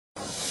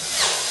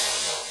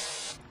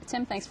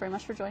Tim, thanks very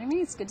much for joining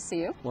me. It's good to see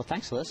you. Well,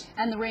 thanks, Liz.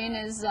 And the rain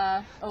is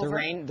over.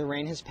 The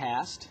rain has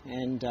passed,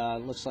 and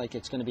looks like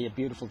it's going to be a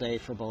beautiful day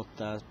for both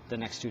the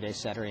next 2 days,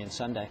 Saturday and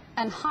Sunday.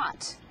 And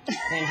hot.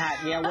 And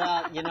hot, yeah.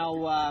 Well, you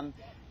know,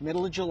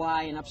 middle of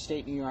July in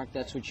upstate New York,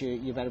 that's what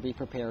you better be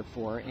prepared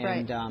for.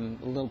 And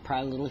right.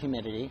 Probably a little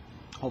humidity.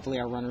 Hopefully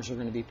our runners are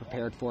going to be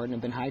prepared for it and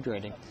have been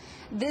hydrating.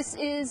 This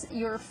is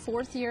your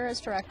 4th year as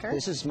director?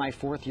 This is my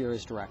 4th year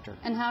as director.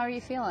 And how are you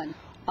feeling?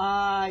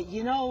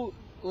 You know,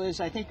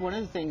 Liz, I think one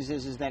of the things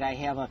is that I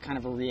have a kind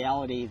of a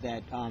reality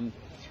that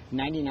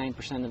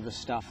 99% of the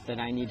stuff that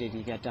I needed to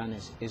get done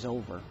is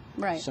over.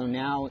 Right. So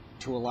now,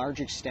 to a large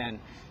extent,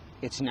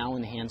 it's now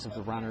in the hands of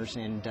the runners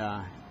and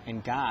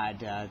God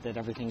that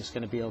everything's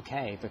going to be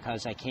okay,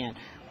 because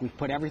we've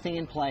put everything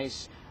in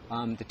place,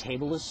 the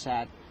table is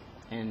set,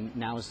 and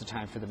now is the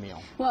time for the meal.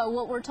 Well,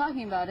 what we're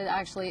talking about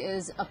actually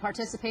is a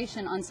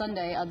participation on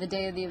Sunday, the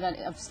day of the event,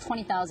 of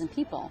 20,000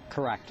 people.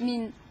 Correct. I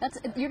mean,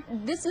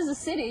 this is a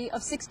city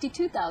of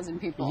 62,000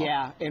 people.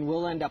 Yeah, and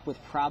we'll end up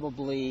with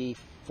probably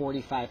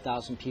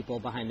 45,000 people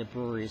behind the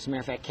brewery. As a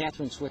matter of fact,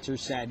 Catherine Switzer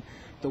said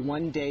the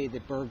one day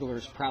that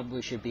burglars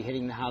probably should be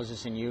hitting the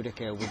houses in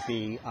Utica would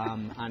be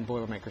on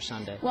Boilermaker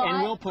Sunday. Well,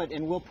 and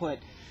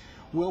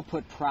we'll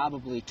put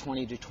probably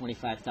 20 to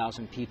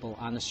 25,000 people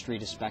on the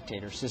street as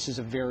spectators. This is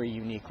a very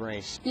unique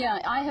race. Yeah,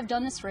 I have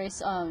done this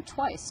race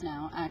twice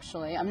now,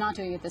 actually. I'm not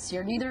doing it this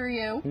year. Neither are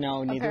you.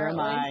 No, neither am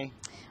I.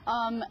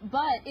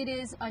 But it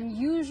is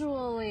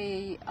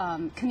unusually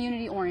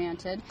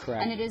community-oriented.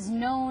 Correct. And it is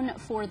known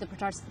for the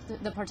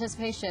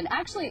participation,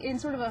 actually in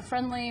sort of a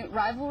friendly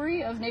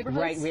rivalry of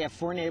neighborhoods. Right, we have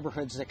 4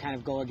 neighborhoods that kind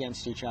of go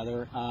against each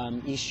other.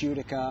 East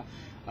Utica,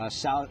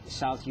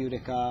 South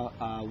Utica,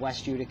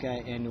 West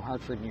Utica, and New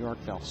Hartford and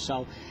Yorkville.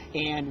 So,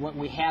 and what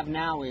we have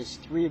now is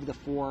 3 of the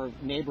 4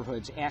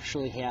 neighborhoods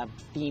actually have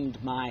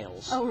themed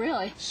miles. Oh,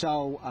 really?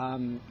 So,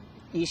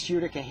 East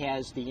Utica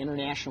has the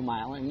International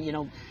Mile, and you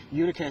know,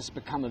 Utica has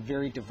become a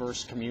very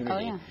diverse community. Oh,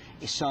 yeah.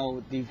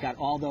 So you've got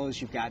all those,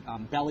 you've got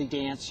belly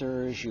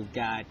dancers, you've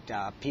got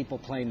people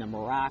playing the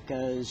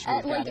maracas.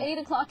 At like 8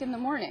 o'clock in the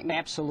morning.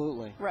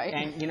 Absolutely. Right.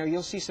 And you know,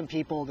 you'll see some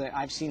people that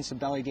I've seen some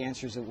belly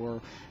dancers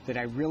that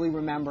I really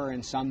remember,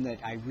 and some that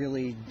I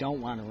really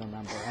don't want to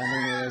remember. I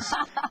mean, it was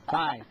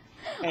fine.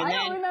 And I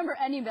don't remember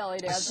any belly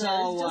dancers,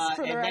 just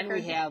for the record. And then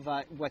we have,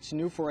 what's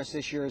new for us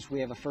this year is we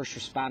have a First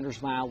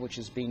Responders Mile, which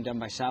is being done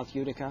by South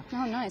Utica.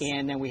 Oh, nice.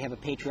 And then we have a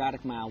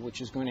Patriotic Mile,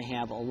 which is going to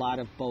have a lot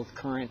of both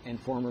current and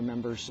former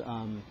members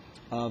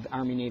of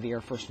Army, Navy, Air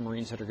Force,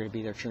 Marines that are going to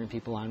be there cheering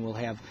people on. We'll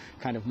have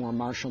kind of more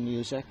martial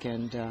music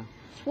and...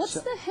 What's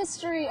the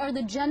history or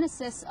the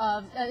genesis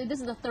of, this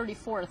is the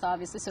 34th,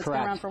 obviously, so it's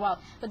been around for a while,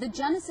 but the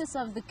genesis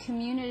of the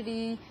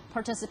community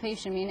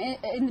participation? I mean,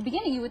 in the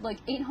beginning, you had like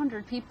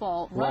 800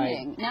 people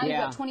running. Right. Now you've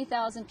got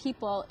 20,000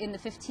 people in the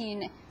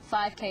 15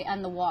 5K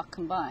and the walk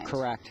combined.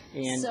 Correct.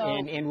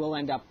 And we'll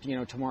end up, you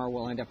know, tomorrow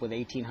we'll end up with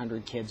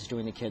 1,800 kids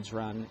doing the kids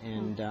run.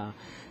 And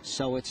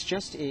so it's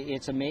just,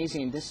 it's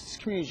amazing. This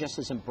community just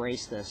has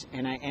embraced this.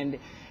 And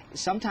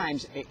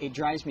sometimes it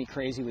drives me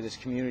crazy with this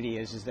community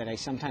is that I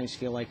sometimes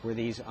feel like we're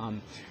these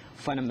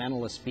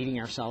fundamentalists beating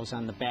ourselves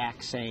on the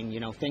back saying, you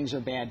know, things are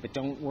bad, but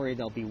don't worry,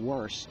 they'll be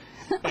worse.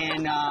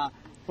 And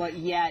but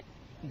yet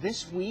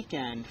this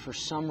weekend, for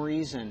some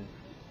reason,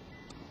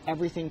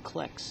 everything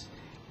clicks.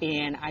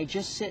 And I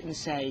just sit and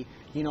say,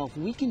 you know, if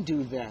we can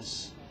do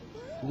this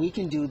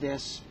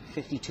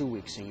 52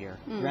 weeks a year,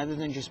 rather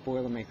than just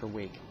Boilermaker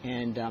Week.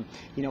 And,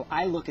 you know,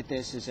 I look at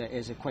this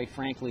as a quite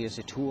frankly, as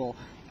a tool.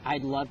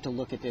 I'd love to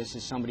look at this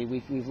as somebody,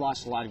 we've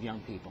lost a lot of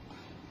young people.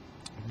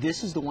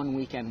 This is the one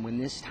weekend when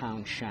this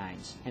town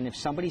shines. And if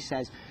somebody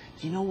says,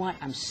 you know what,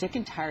 I'm sick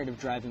and tired of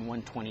driving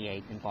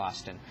 128 in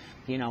Boston,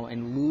 you know,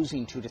 and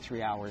losing 2 to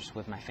 3 hours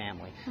with my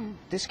family,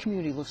 this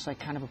community looks like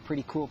kind of a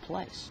pretty cool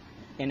place.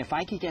 And if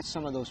I could get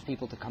some of those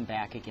people to come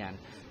back again,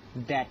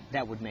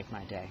 that would make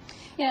my day.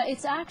 Yeah,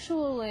 it's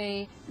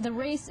actually, the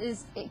race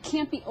it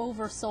can't be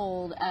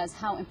oversold as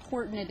how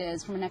important it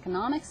is from an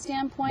economic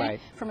standpoint,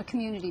 from a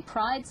community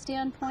pride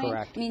standpoint.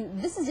 Correct. I mean,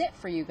 this is it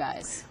for you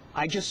guys.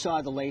 I just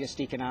saw the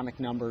latest economic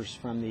numbers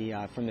from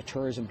the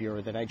Tourism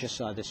Bureau that I just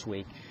saw this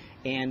week.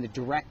 And the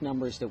direct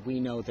numbers that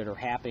we know that are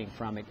happening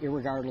from it,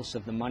 irregardless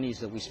of the monies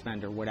that we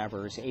spend or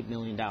whatever, is $8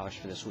 million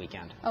for this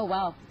weekend. Oh,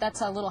 wow.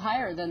 That's a little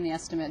higher than the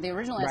estimate. The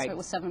original estimate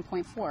was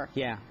 7.4.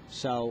 Yeah.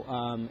 So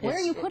where are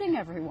you putting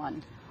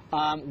everyone?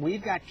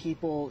 We've got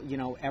people, you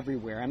know,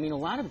 everywhere. I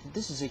mean,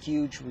 this is a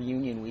huge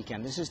reunion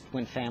weekend. This is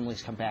when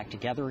families come back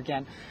together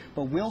again.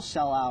 But we'll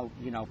sell out,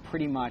 you know,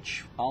 pretty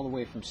much all the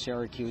way from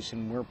Syracuse,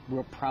 and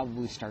we'll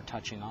probably start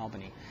touching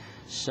Albany.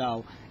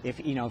 So if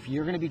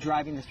you're going to be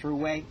driving the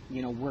Thruway,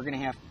 you know, we're going to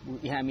have.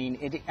 I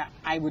mean,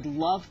 I would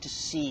love to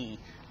see.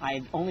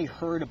 I've only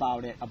heard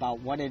about it, about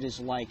what it is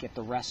like at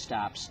the rest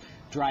stops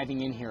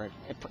driving in here.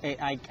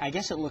 I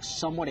guess it looks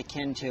somewhat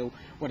akin to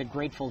what a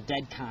Grateful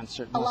Dead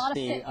concert must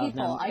be. A lot of fit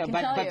people, I can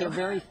tell you. But they're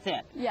very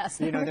fit. Yes,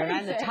 you know, they're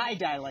not in the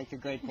tie-dye like the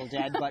Grateful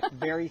Dead, but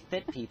very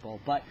fit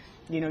people. But,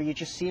 you know, you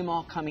just see them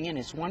all coming in.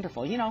 It's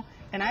wonderful. You know,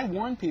 and I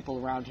warn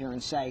people around here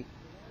and say,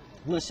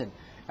 listen,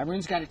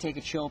 everyone's got to take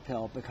a chill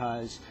pill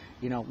because,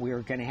 you know,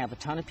 we're going to have a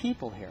ton of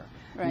people here.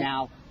 Right.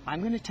 Now,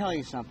 I'm going to tell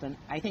you something.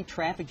 I think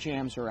traffic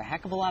jams are a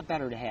heck of a lot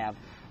better to have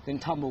than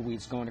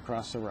tumbleweeds going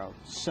across the road.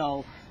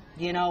 So,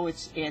 you know,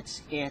 it's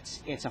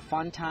a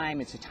fun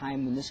time. It's a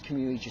time when this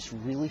community just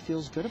really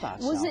feels good about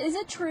itself. Is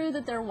it true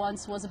that there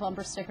once was a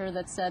bumper sticker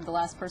that said, "The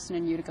last person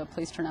in Utica,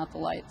 please turn out the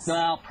lights"?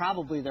 Well,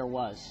 probably there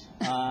was.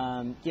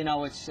 You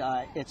know, it's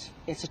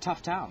a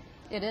tough town.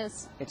 It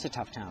is. It's a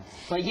tough town.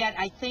 But yet,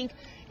 I think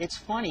it's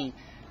funny.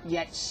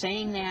 Yet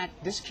saying that,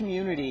 this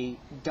community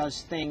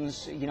does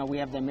things, you know, we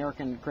have the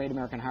Great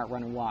American Heart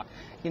Run and Walk.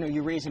 You know,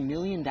 you raise $1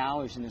 million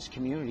in this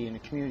community, in a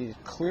community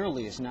that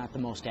clearly is not the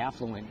most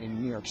affluent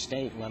in New York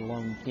State, let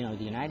alone, you know,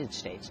 the United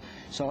States.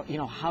 So, you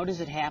know, how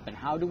does it happen?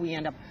 How do we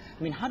end up,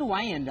 I mean, how do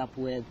I end up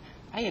with,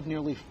 I have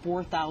nearly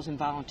 4,000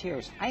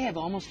 volunteers. I have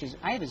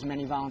as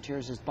many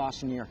volunteers as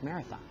Boston, New York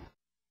Marathon.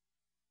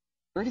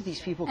 Where did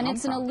these people come from? And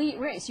it's an elite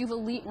race. You have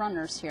elite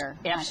runners here.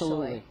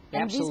 Absolutely. Actually.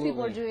 And Absolutely. these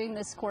people are doing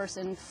this course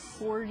in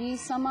 40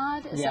 some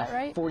odd, is that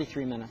right?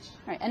 43 minutes.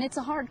 Right, and it's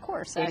a hard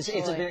course,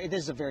 actually.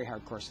 This is a very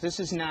hard course. This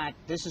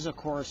is a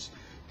course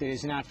that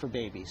is not for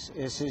babies.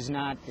 It's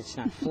not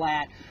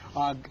flat.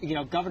 You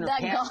know, Governor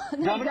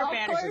Patterson.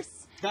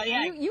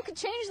 You could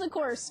change the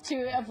course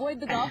to avoid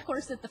the golf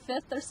course at the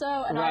 5th or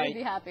so, and I would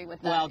be happy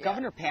with that. Well,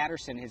 Governor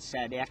Patterson had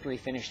said after he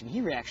finished, and he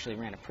actually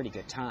ran a pretty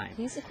good time.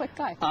 He's a quick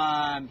guy.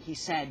 He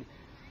said,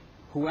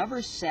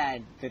 whoever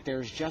said that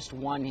there's just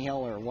one hill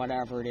or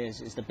whatever it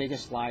is the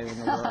biggest liar in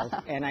the world.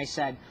 And I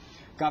said,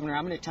 Governor,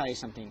 I'm going to tell you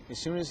something. As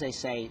soon as they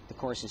say the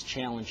course is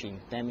challenging,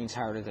 that means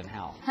harder than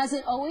hell. Has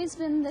it always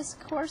been this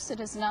course? It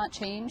has not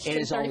changed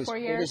in 34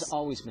 years? It has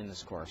always been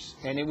this course.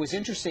 And it was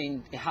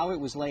interesting how it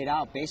was laid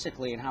out,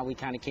 basically, and how we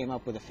kind of came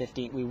up with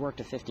we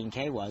worked a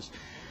 15K was.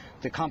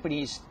 The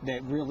companies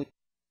that really,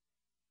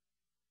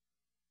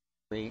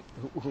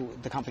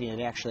 the company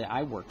that actually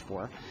I worked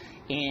for,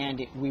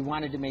 and we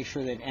wanted to make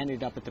sure that it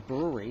ended up at the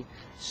brewery.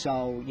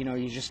 So, you know,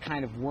 you just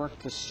kind of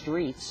worked the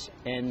streets,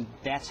 and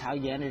that's how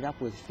you ended up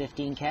with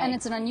 15K. And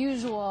it's an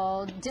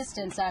unusual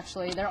distance,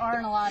 actually. There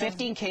aren't a lot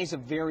 15K is a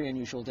very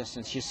unusual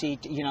distance. You see,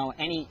 you know,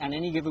 on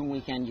any given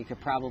weekend, you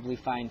could probably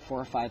find 4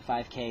 or 5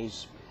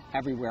 5Ks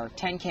everywhere.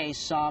 10K,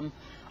 some.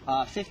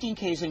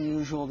 15K is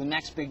unusual. The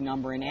next big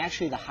number, and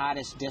actually the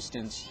hottest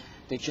distance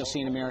that you'll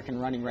see in American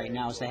running right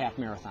now is the half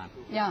marathon.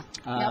 Yeah.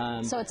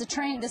 Yep. So it's a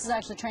this is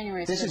actually a training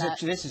race. This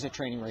is a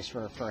training race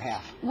for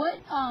half. What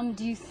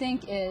do you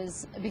think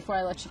is, before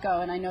I let you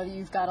go, and I know that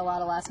you've got a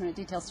lot of last minute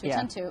details to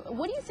attend to,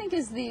 what do you think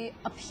is the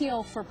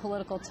appeal for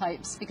political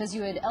types? Because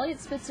you had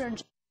Elliot Spitzer and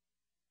the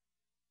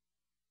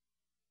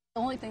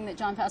only thing that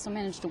John Paso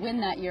managed to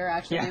win that year,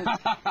 actually.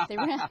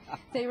 Yeah.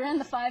 They ran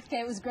the 5K.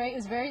 It was great. It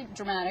was very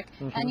dramatic.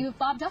 Mm-hmm. And you have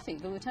Bob Duffy,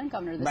 the lieutenant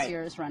governor this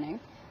year, is running.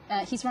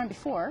 He's run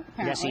before,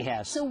 apparently. Yes, he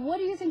has. So what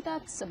do you think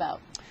that's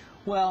about?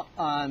 Well,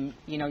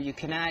 you know, you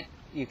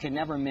can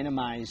never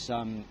minimize,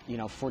 you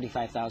know,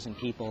 45,000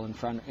 people in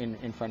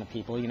front of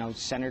people. You know,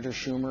 Senator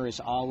Schumer is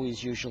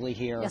always usually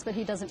here. Yes, but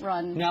he doesn't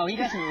run. No, he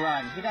doesn't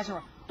run. He doesn't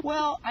run.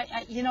 Well,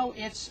 you know,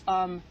 it's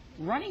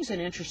running's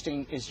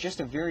is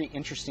just a very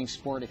interesting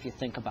sport if you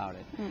think about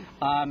it.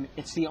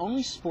 It's the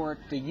only sport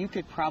that you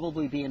could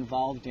probably be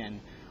involved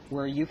in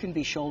where you can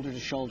be shoulder to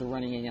shoulder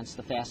running against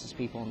the fastest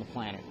people on the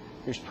planet.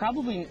 There's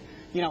probably,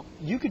 you know,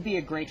 you could be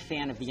a great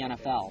fan of the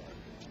NFL.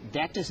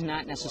 That does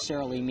not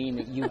necessarily mean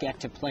that you get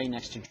to play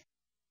next to.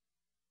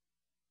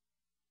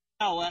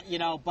 You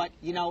know, but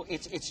you know,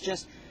 it's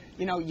just,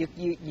 you know,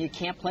 you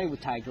can't play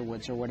with Tiger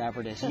Woods or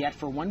whatever it is. Yet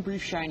for one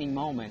brief shining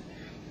moment,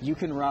 you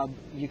can rub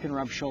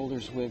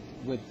shoulders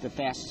with the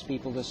fastest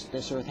people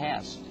this earth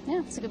has.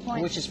 Yeah, that's a good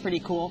point. Which is pretty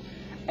cool.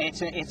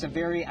 It's a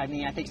very, I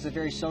mean, I think it's a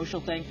very social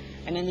thing.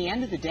 And in the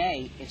end of the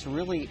day, it's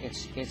really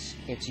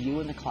it's you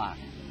and the clock.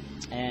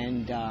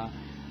 And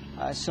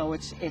so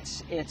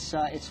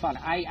it's fun.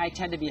 I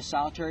tend to be a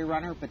solitary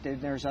runner, but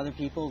there's other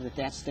people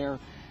that's their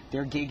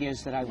gig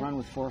is that I run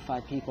with 4 or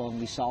 5 people and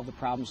we solve the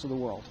problems of the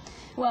world.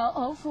 Well,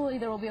 hopefully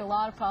there will be a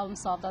lot of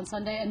problems solved on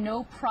Sunday and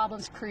no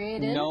problems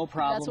created. No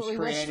problems created. That's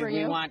what we wish for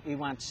you. We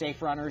want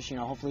safe runners. You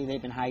know, hopefully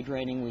they've been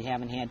hydrating.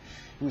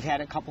 We've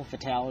had a couple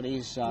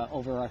fatalities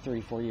over our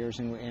 34 years,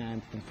 and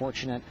I've been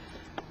fortunate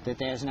that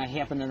has not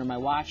happened under my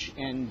watch,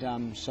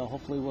 and so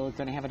hopefully we're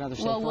going to have another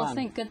safe run. Well, we'll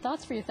think good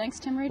thoughts for you. Thanks,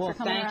 Tim Reed, for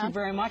coming around. Well, thank you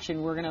very much,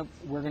 and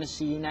we're gonna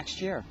see you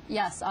next year.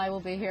 Yes, I will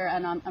be here,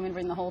 and I'm going to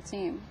bring the whole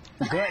team.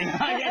 Great.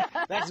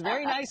 That's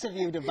very nice of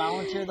you to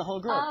volunteer the whole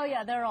group. Oh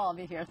yeah, they'll all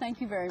be here.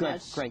 Thank you very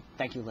much. Great.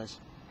 Thank you, Liz.